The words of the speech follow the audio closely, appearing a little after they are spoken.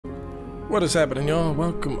What is happening, y'all?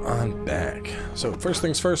 Welcome on back. So first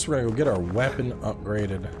things first, we're gonna go get our weapon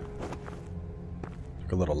upgraded.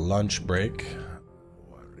 Took a little lunch break.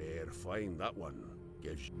 Oh, a rare find that one.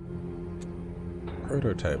 Gives you...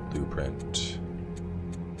 Prototype blueprint.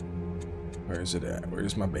 Where is it at?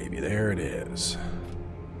 Where's my baby? There it is.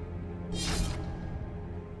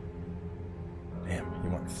 Damn,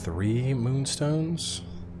 you want 3 moonstones?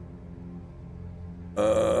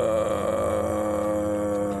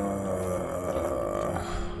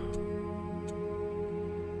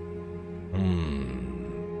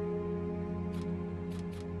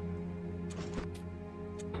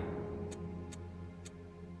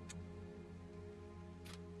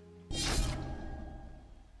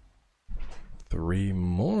 Three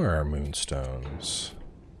more moonstones.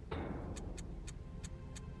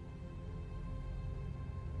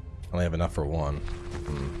 Only have enough for 1.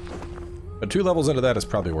 But 2 levels into that is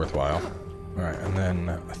probably worthwhile. Alright, and then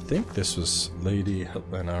I think this was Lady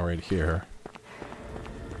Helena right here.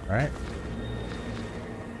 Alright.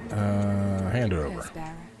 Hand it over.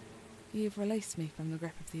 Bearer, you've released me from the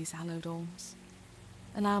grip of these hallowed alms.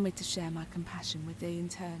 Allow me to share my compassion with thee in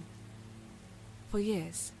turn. For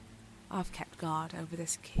years, I've kept guard over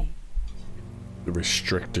this key. The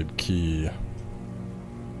restricted key.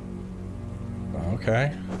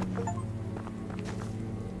 Okay.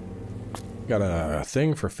 Got a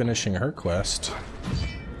thing for finishing her quest.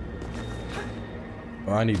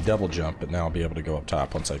 Well, I need double jump, but now I'll be able to go up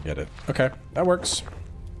top once I get it. Okay, that works.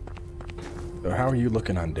 So how are you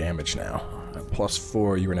looking on damage now? At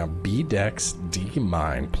 +4, you are now B dex, D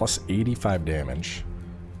mine, plus 85 damage.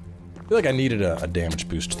 I feel like I needed a damage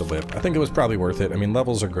boost to the whip. I think it was probably worth it. I mean,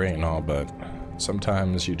 levels are great and all, but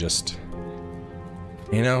sometimes you just...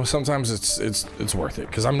 You know, sometimes it's worth it,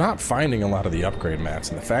 because I'm not finding a lot of the upgrade mats,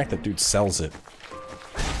 and the fact that dude sells it...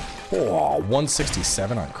 Oh,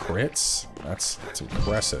 167 on crits? That's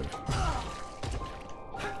impressive.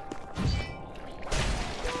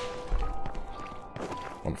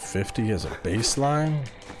 $150 as a baseline?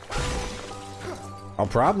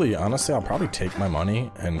 Honestly, I'll probably take my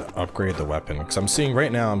money and upgrade the weapon, because I'm seeing,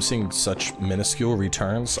 right now, I'm seeing such minuscule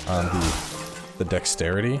returns on the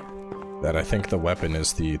dexterity, that I think the weapon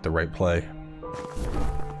is the right play.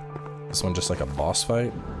 This one just like a boss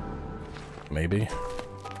fight? Maybe?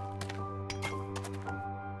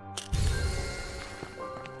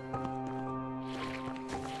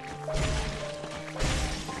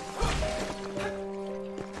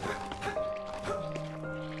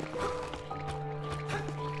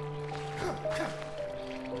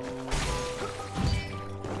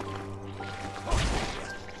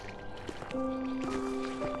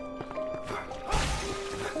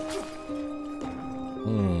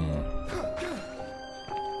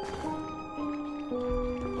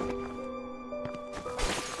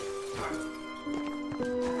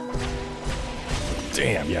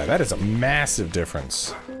 Damn, yeah, that is a massive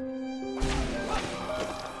difference. I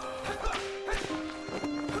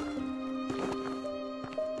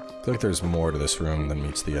feel like there's more to this room than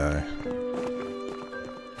meets the eye.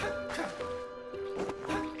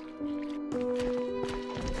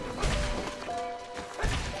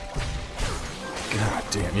 God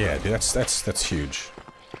damn, yeah, dude, that's huge.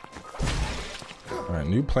 Alright,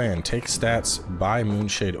 new plan. Take stats, buy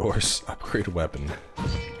Moonshade ores, upgrade weapon.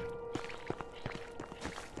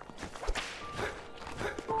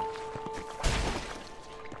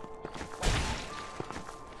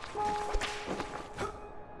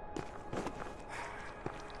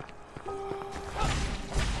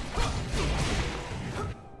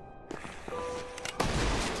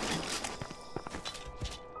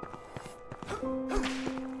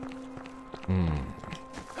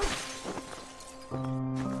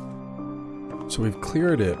 So we've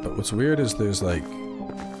cleared it, but what's weird is there's like...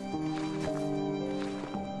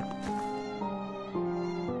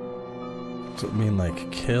 Does it mean like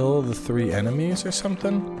kill the 3 enemies or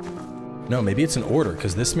something? No, maybe it's an order,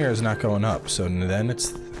 because this mirror is not going up, so then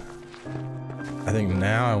it's... I think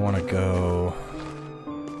now I want to go...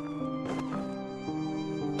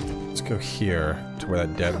 Let's go here, to where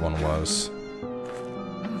that dead one was.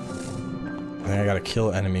 I think I gotta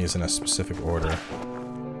kill enemies in a specific order.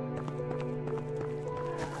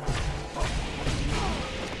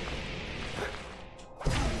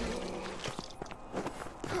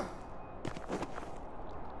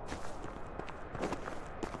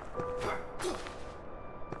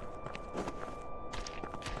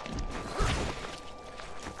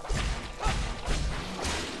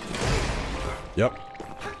 Yep.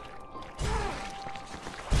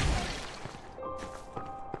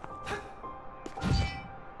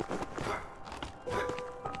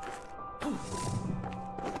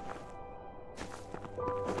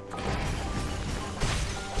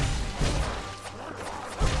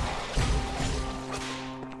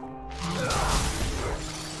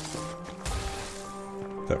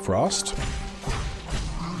 that frost?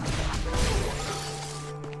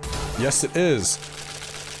 Yes, it is.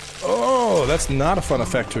 Oh, that's not a fun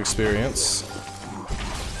effect to experience.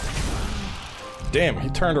 Damn, he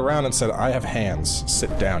turned around and said, I have hands.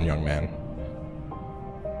 Sit down, young man.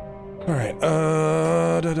 Alright,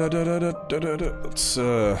 let's,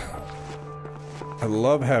 I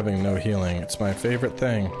love having no healing. It's my favorite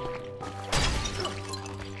thing.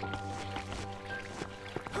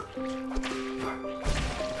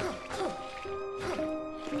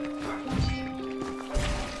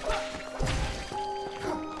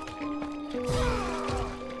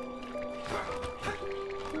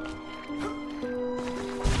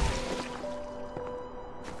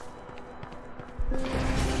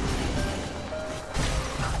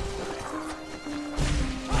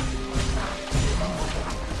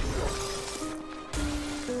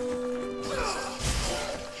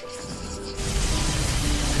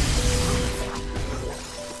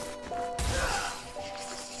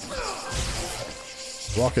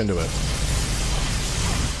 Walk into it.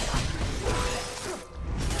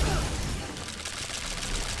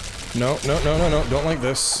 No, no, no, no, no. Don't like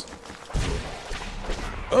this.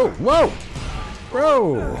 Oh, whoa!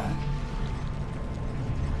 Bro!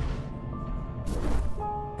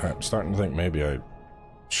 Alright, I'm starting to think maybe I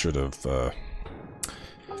should have,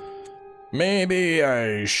 maybe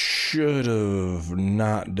I should have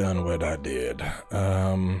not done what I did.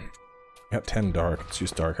 Got 10 dark. Let's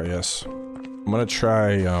use dark, I guess. I'm gonna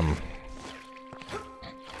try, I'm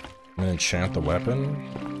gonna enchant the weapon.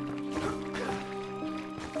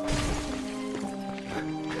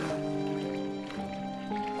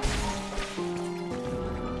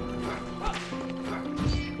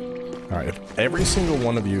 Alright, if every single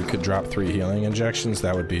one of you could drop 3 healing injections,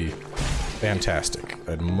 that would be fantastic.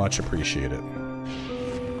 I'd much appreciate it.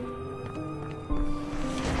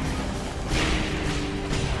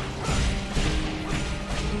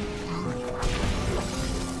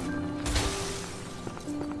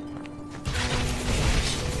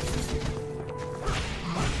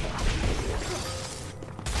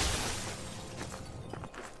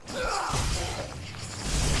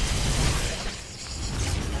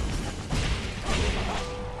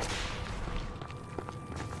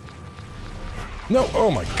 No,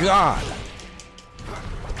 oh my god!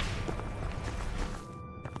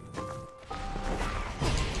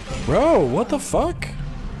 Bro, what the fuck?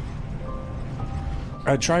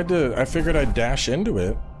 I figured I'd dash into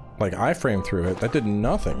it. Like, iframe through it. That did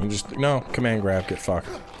nothing. You just, no, command grab, get fucked.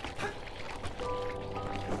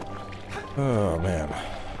 Oh, man.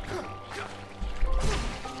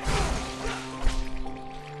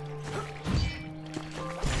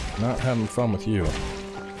 Not having fun with you.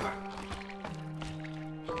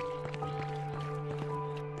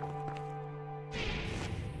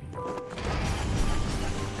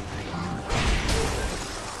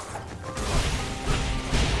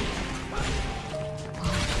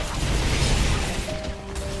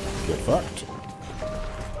 Get fucked.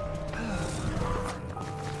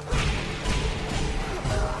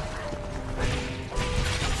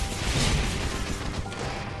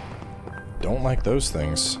 Don't like those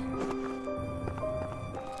things.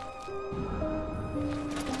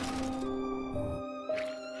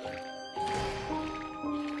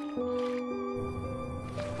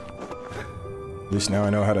 At least now I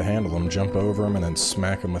know how to handle them, jump over them, and then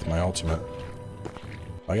smack them with my ultimate.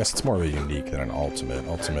 I guess it's more of a unique than an ultimate.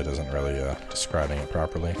 Ultimate isn't really describing it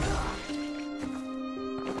properly.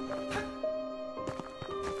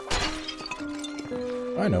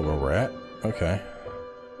 I know where we're at. Okay.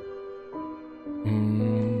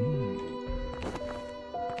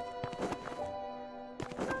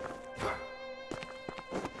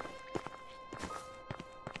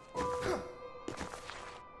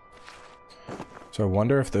 So I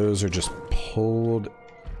wonder if those are just pulled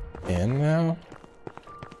in now?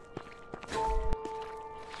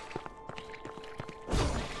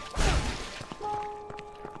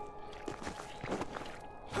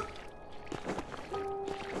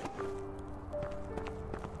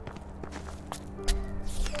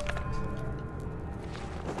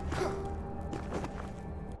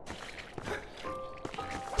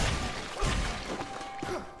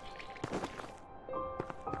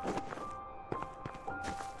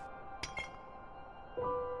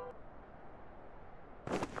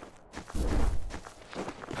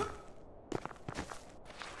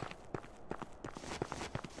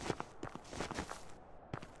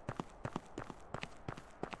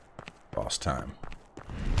 Boss time.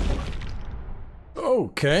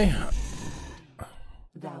 Okay.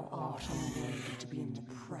 Thou art unworthy to be in the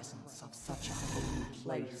presence of such a holy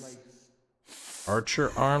place.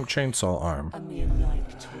 Archer arm, chainsaw arm. A mere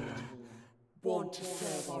knight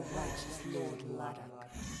Christ, Lord Laddock,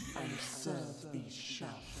 and serve these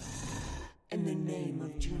shafts. In the name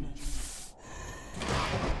of Junus.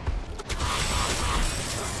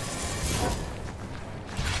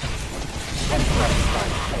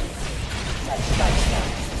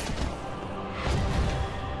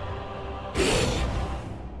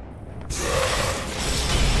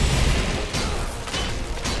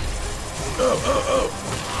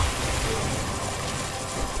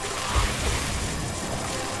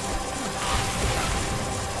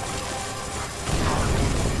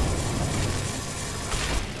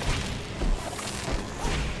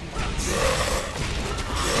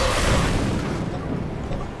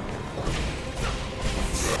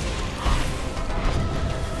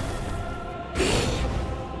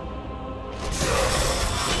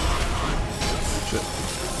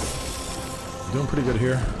 Doing pretty good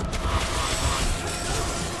here.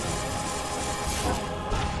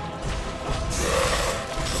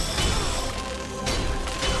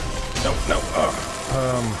 No, no.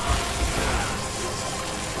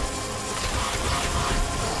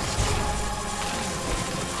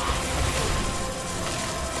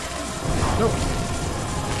 Nope.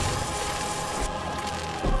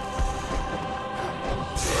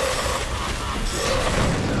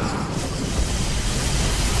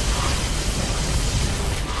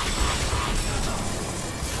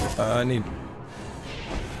 I need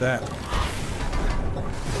that.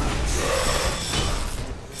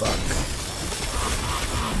 Fuck.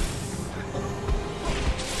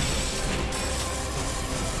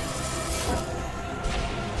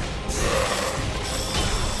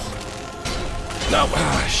 No!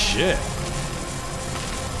 Ah, shit.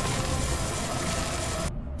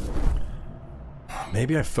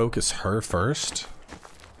 Maybe I focus her first?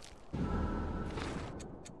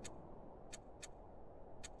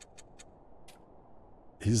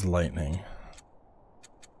 He's lightning.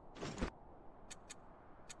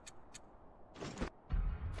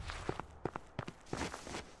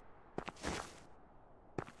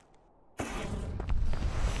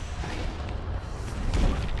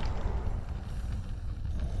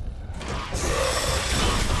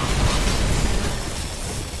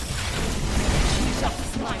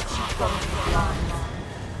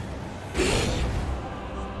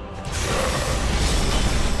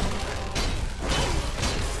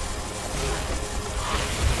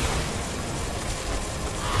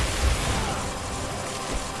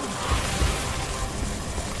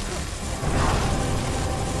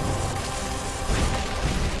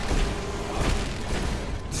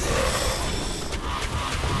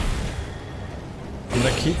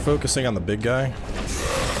 Keep focusing on the big guy.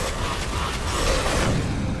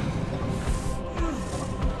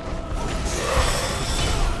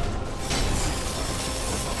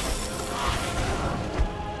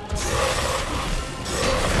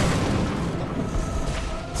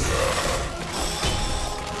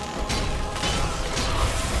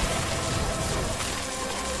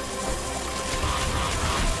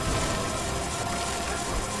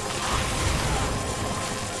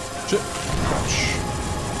 Shit. Ouch.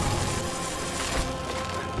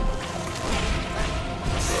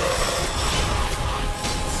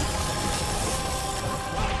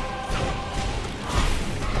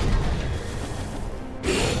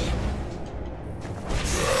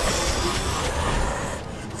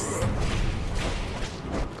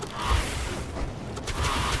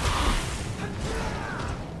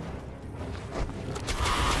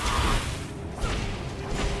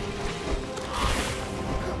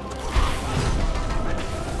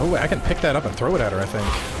 Oh, I can pick that up and throw it at her, I think.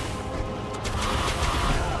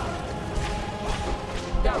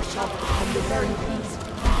 Thou shalt become the very beast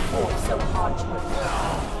you fought so hard to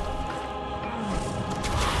avoid.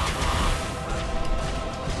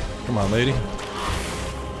 Come on, lady.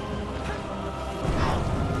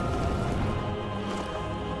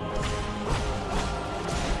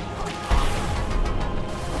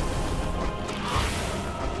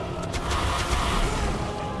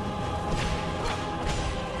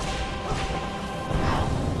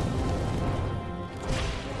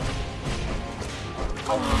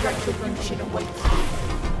 Retribution awaits you.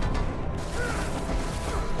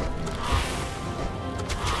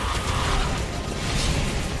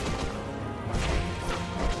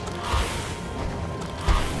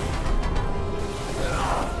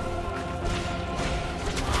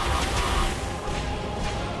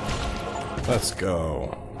 Let's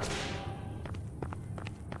go.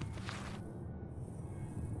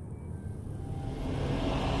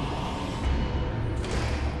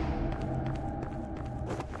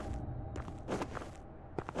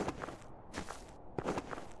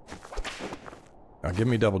 Now give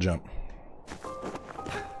me double jump.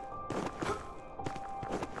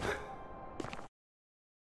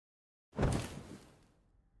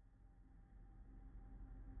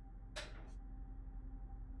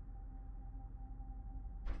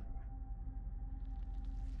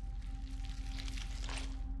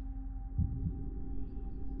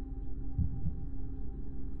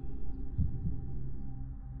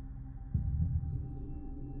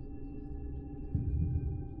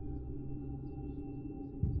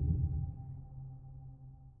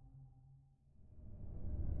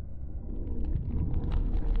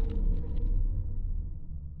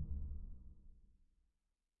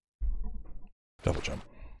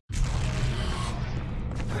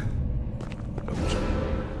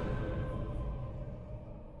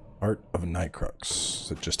 Art of Nightcrux.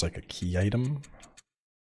 Is it just like a key item?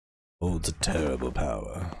 Oh, it's a terrible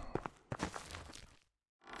power.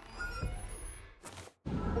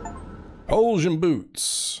 Poljan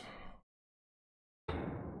boots.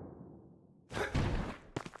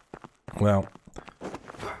 Well,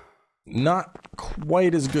 not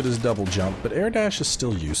quite as good as double jump, but air dash is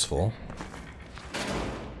still useful.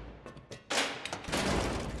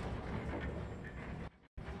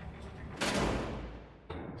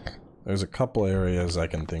 There's a couple areas I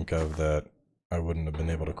can think of that I wouldn't have been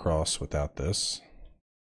able to cross without this.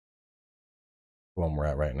 The one we're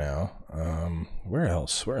at right now. Where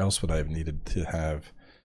else? Where else would I have needed to have?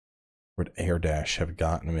 Would air dash have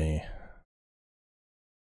gotten me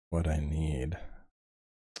what I need?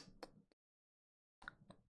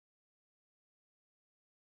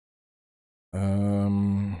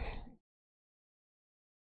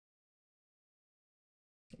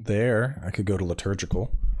 There, I could go to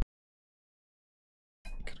liturgical.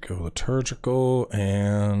 Could go liturgical,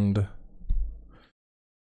 and I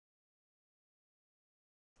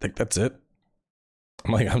think that's it.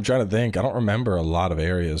 I'm trying to think. I don't remember a lot of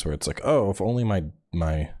areas where it's like, oh, if only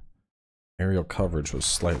my aerial coverage was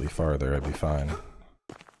slightly farther, I'd be fine.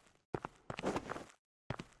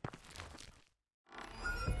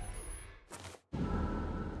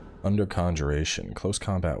 Under Conjuration, close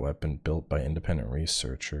combat weapon built by independent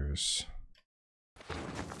researchers.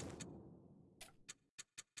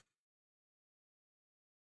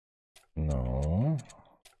 No.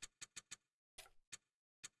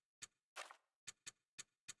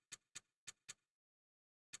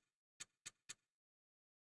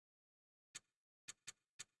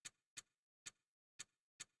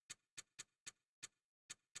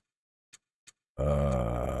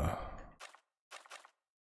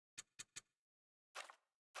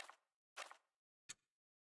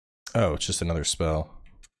 Oh, it's just another spell.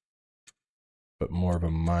 But more of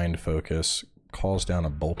a mind focus. Calls down a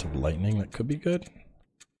bolt of lightning that could be good.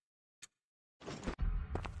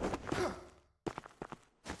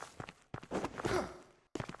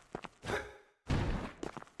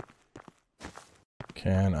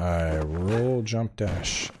 Can I roll jump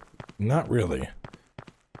dash? Not really.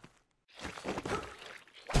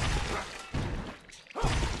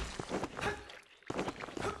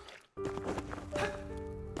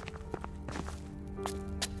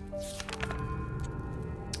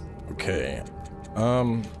 Okay.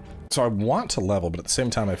 So I want to level, but at the same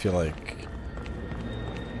time I feel like,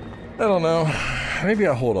 I don't know, maybe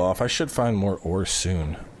I'll hold off. I should find more ore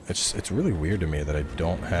soon. It's really weird to me that I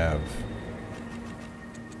don't have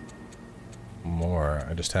more.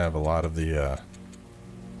 I just have a lot of the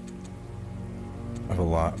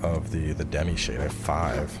the demi shade. I have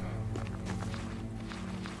 5.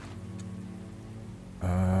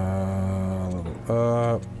 Level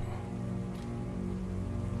up.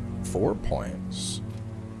 4 points.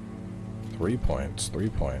 3 points. 3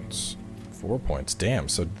 points. 4 points. Damn,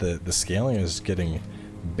 so the scaling is getting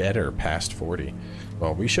better past 40.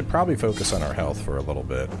 Well, we should probably focus on our health for a little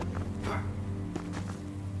bit.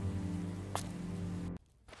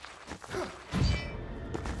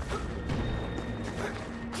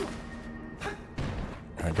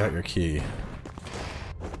 I got your key.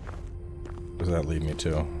 What does that lead me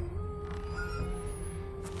to?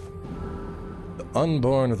 The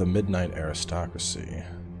Unborn of the Midnight Aristocracy.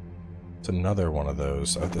 It's another one of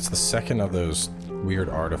those. It's the second of those weird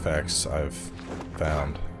artifacts I've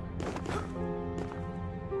found.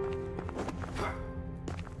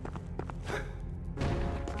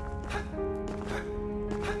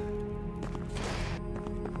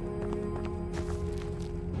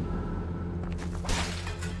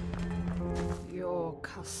 Your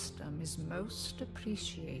custom is most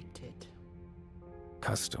appreciated.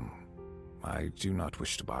 Custom? I do not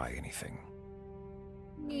wish to buy anything.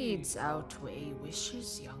 Needs outweigh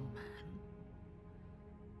wishes, young man.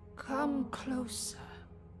 Come closer.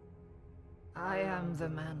 I am the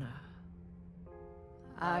manor.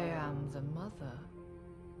 I am the mother,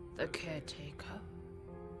 the caretaker.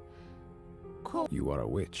 You are a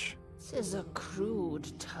witch. 'Tis a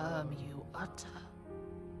crude term you utter.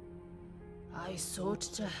 I sought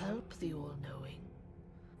to help the all-knowing.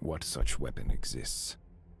 What such weapon exists?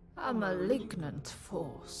 A malignant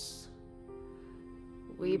force.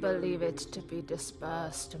 We believe it to be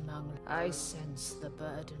dispersed among... I sense the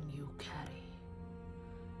burden you carry.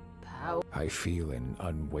 Power... I feel an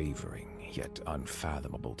unwavering, yet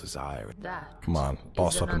unfathomable desire. That Come on,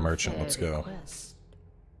 boss is an up and merchant, unfair let's go. request.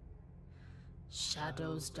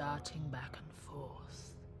 Shadows darting back and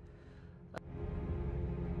forth.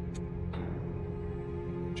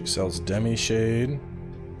 She sells demi shade.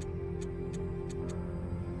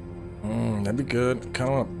 That'd be good. Kind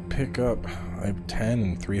of want to pick up. I have 10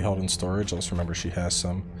 and 3 held in storage. Also remember she has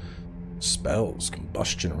some spells,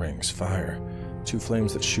 combustion rings, fire, 2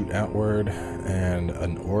 flames that shoot outward, and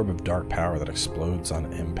an orb of dark power that explodes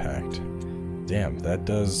on impact. Damn, that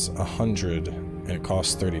does 100 and it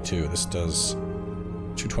costs 32. This does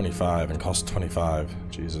 225 and costs 25.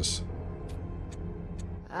 Jesus.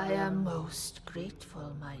 I am most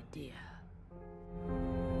grateful, my dear.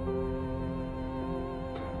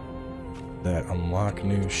 That unlock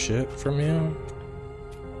new shit from you?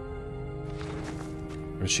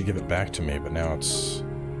 Or did she give it back to me, but now it's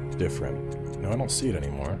different? No, I don't see it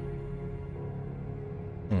anymore.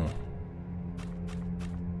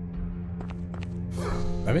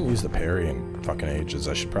 I haven't used the parry in fucking ages.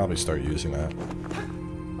 I should probably start using that.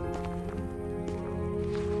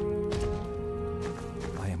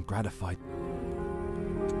 I am gratified.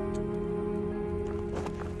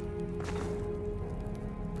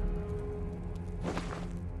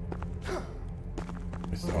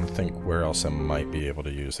 I don't think where else I might be able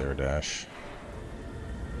to use air dash.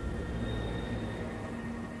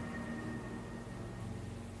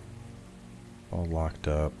 All locked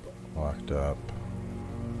up, locked up.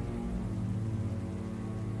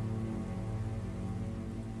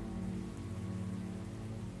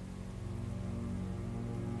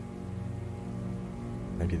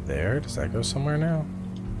 Maybe there? Does that go somewhere now?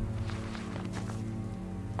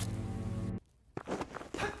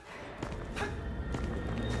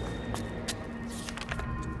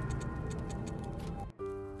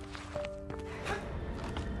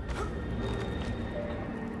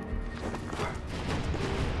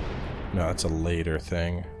 No, that's a later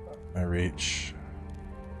thing. I reach.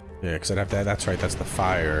 Yeah, because I'd have to. That's right. That's the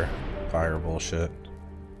fire bullshit.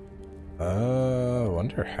 I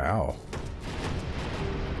wonder how.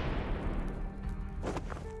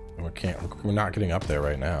 We're not getting up there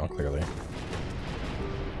right now, clearly.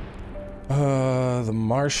 The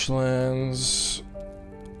marshlands.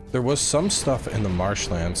 There was some stuff in the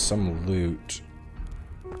marshlands, some loot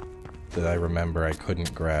that I remember I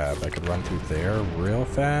couldn't grab. I could run through there real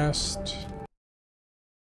fast.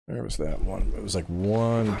 Where was that one? It was like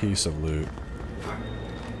one piece of loot. I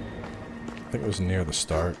think it was near the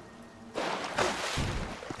start.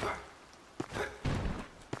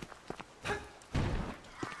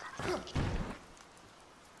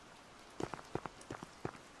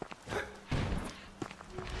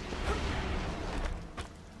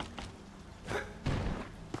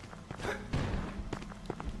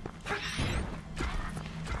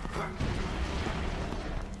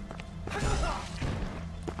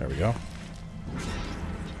 There we go.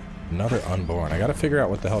 Another unborn. I gotta figure out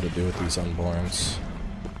what the hell to do with these unborns.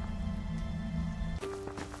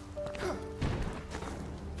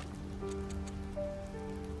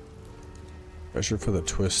 Treasure for the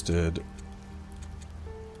Twisted.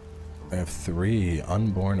 I have 3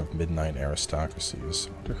 unborn of midnight aristocracies.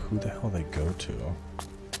 I wonder who the hell they go to.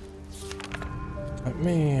 Let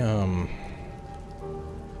me,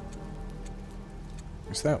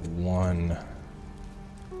 Is that one?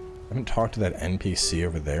 I haven't talked to that NPC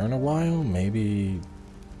over there in a while. Maybe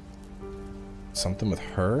something with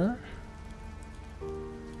her?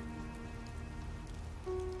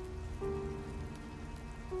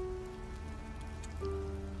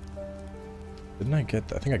 Didn't I get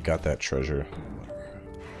that? I think I got that treasure.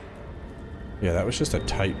 Yeah, that was just a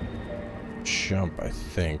tight jump, I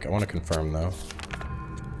think. I want to confirm, though.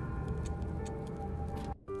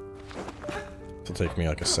 It'll take me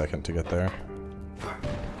like a second to get there.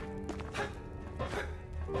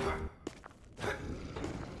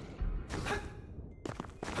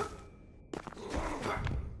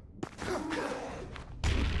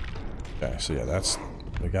 Okay, so yeah,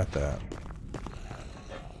 we got that.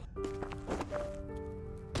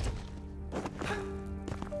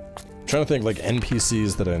 I'm trying to think like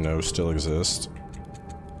NPCs that I know still exist.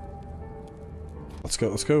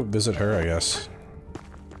 Let's go visit her, I guess.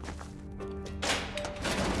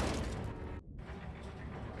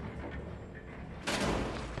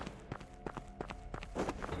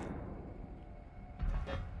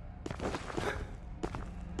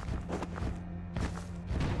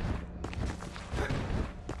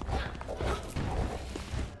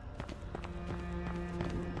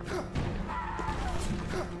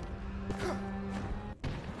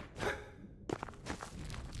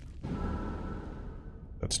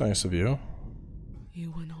 That's nice of you.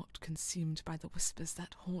 You were not consumed by the whispers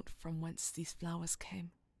that haunt from whence these flowers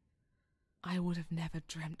came. I would have never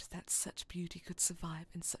dreamt that such beauty could survive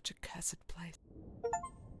in such a cursed place.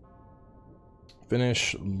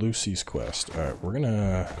 Finish Lucy's quest. Alright, we're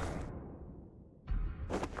gonna...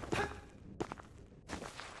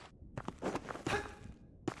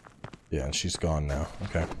 Yeah, and she's gone now.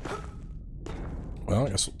 Okay. Well, I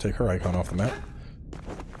guess we'll take her icon off the map.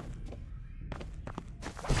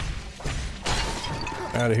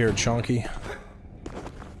 Out of here, Chunky.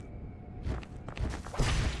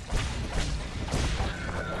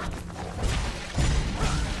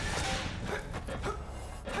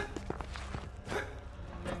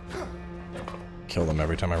 Kill them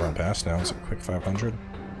every time I run past now. It's a quick 500.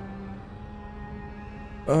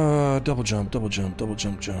 Double jump, double jump, double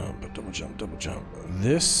jump, jump, double jump, double jump.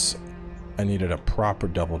 This, I needed a proper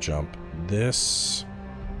double jump. This,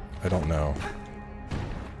 I don't know.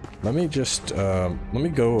 Let me just, let me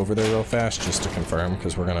go over there real fast just to confirm,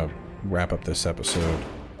 because we're gonna wrap up this episode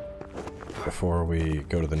before we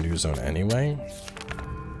go to the new zone anyway.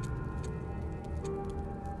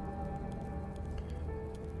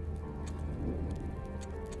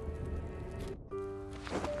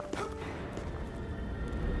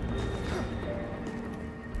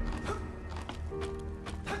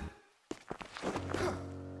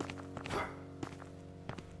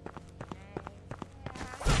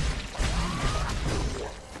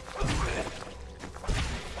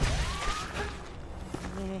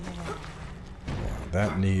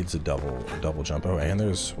 That needs a double jump. Oh, and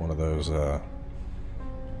there's one of those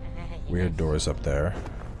weird doors up there.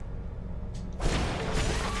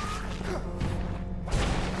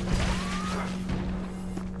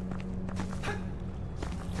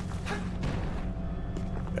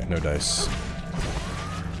 Okay, no dice.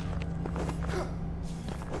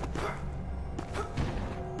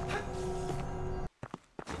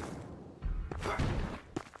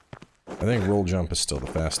 I think roll jump is still the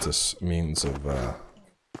fastest means of, I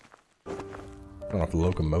don't know if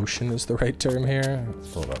locomotion is the right term here.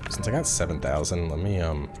 Hold up, since I got 7,000, let me,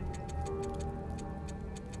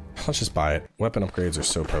 let's just buy it. Weapon upgrades are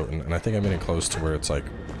so potent, and I think I'm getting close to where it's, like,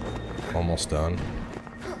 almost done.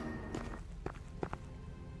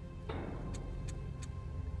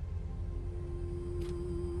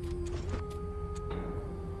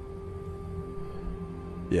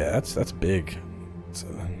 Yeah, that's big. It's a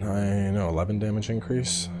 11 damage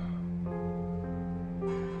increase.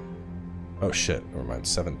 Oh shit, never mind,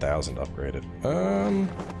 7,000 upgraded.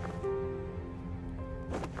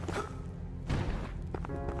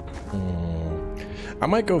 I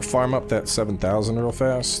might go farm up that 7,000 real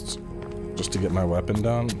fast, just to get my weapon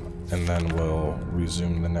done, and then we'll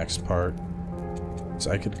resume the next part.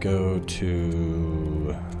 So I could go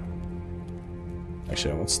to...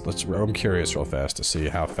 Actually, I'm curious real fast to see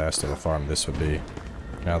how fast of a farm this would be,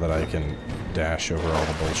 now that I can dash over all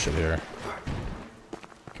the bullshit here,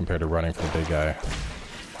 compared to running from the big guy.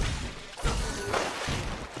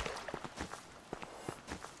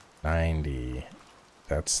 $90.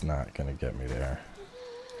 That's not gonna get me there.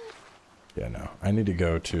 Yeah, no. I need to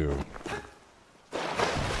go to...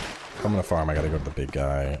 If I'm gonna farm, I gotta go to the big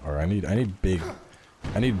guy, or I need big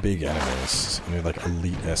enemies. I need like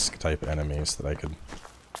elite-esque type enemies that I could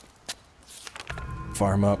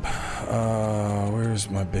farm up. Where's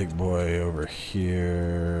my big boy over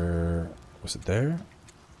here? Was it there?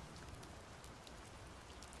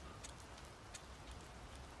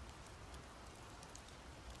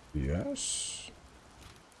 Yes.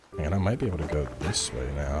 And I might be able to go this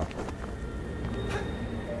way now.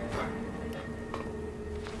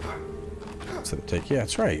 Instead of take, yeah,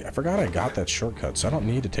 that's right. I forgot I got that shortcut, so I don't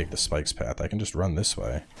need to take the spikes path. I can just run this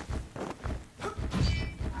way.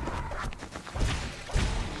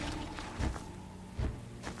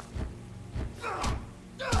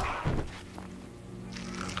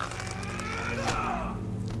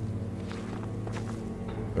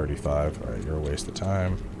 $35. All right, you're a waste of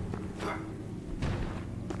time.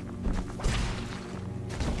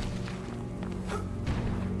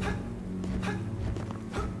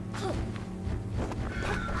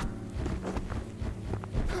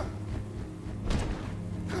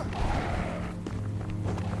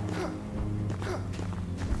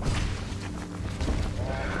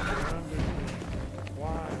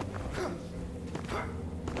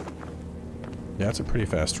 Yeah, it's a pretty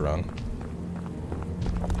fast run.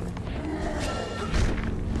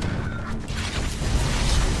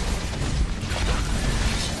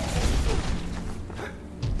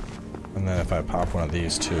 And then if I pop one of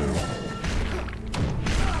these too.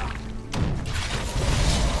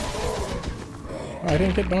 Oh, I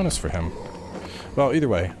didn't get bonus for him. Well, either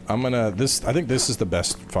way, I'm gonna, I think this is the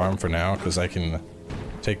best farm for now, because I can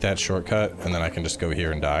take that shortcut, and then I can just go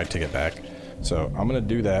here and die to get back. So I'm gonna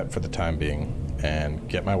do that for the time being, and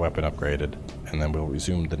get my weapon upgraded, and then we'll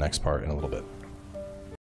resume the next part in a little bit.